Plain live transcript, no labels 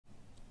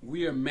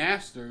We are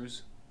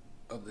masters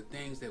of the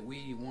things that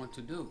we want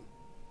to do.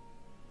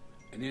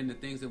 And then the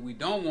things that we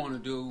don't want to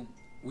do,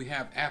 we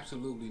have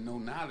absolutely no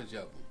knowledge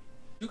of them.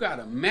 You got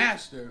to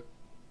master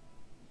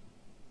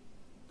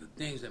the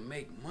things that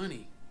make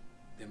money,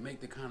 that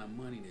make the kind of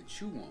money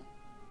that you want.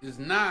 It's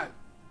not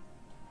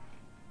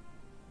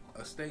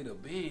a state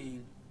of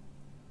being,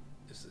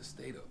 it's a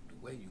state of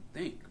the way you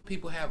think.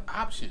 People have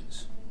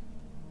options.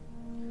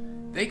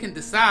 They can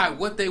decide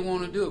what they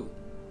want to do,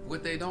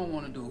 what they don't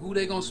want to do, who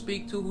they going to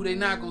speak to, who they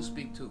not going to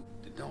speak to.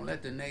 Don't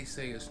let the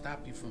naysayers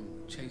stop you from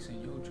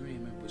chasing your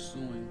dream and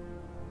pursuing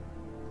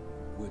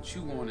what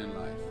you want in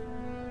life.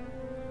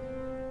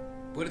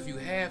 But if you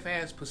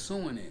half-ass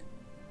pursuing it,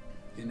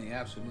 then they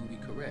absolutely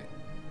correct.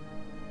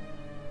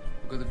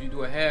 Because if you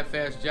do a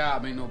half-ass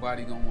job, ain't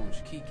nobody gonna want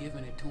you. Keep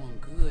giving it to them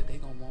good, they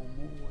gonna want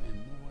more and more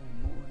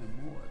and more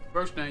and more.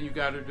 First thing you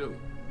gotta do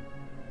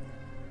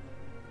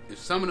is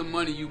some of the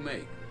money you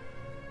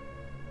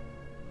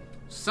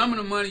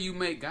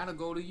make gotta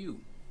go to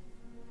you.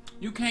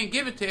 You can't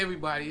give it to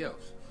everybody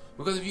else.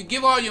 Because if you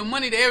give all your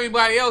money to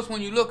everybody else,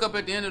 when you look up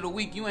at the end of the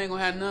week, you ain't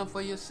gonna have none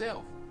for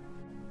yourself.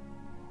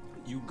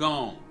 You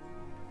gone.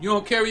 You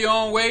don't carry your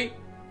own weight.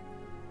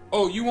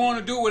 Oh, you want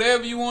to do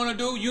whatever you want to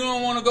do. You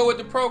don't want to go with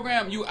the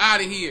program. You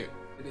out of here.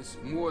 It's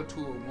more to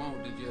a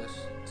want to just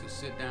to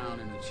sit down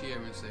in a chair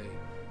and say,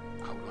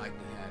 I would like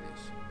to have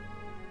this.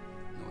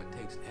 No, it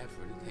takes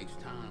effort. It takes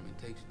time.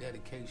 It takes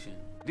dedication.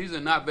 These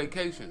are not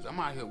vacations. I'm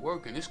out here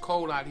working. It's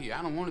cold out here.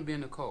 I don't want to be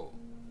in the cold.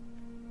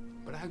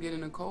 But I get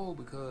in the cold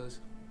because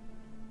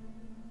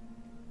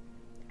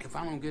if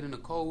I don't get in the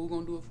cold, who's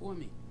going to do it for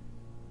me?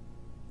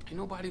 Ain't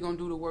nobody going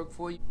to do the work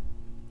for you.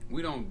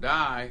 We don't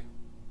die.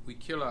 We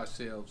kill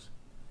ourselves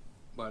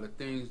by the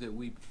things that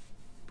we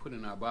put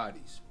in our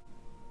bodies.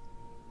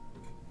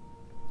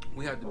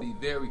 We have to be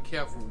very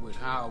careful with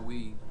how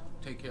we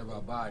take care of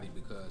our body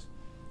because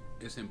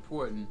it's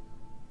important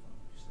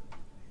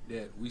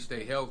that we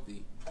stay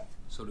healthy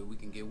so that we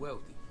can get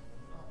wealthy.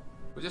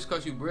 But just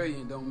because you're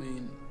brilliant don't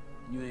mean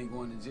you ain't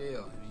going to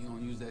jail. If you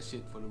don't use that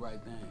shit for the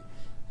right thing,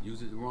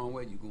 use it the wrong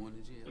way, you're going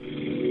to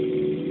jail.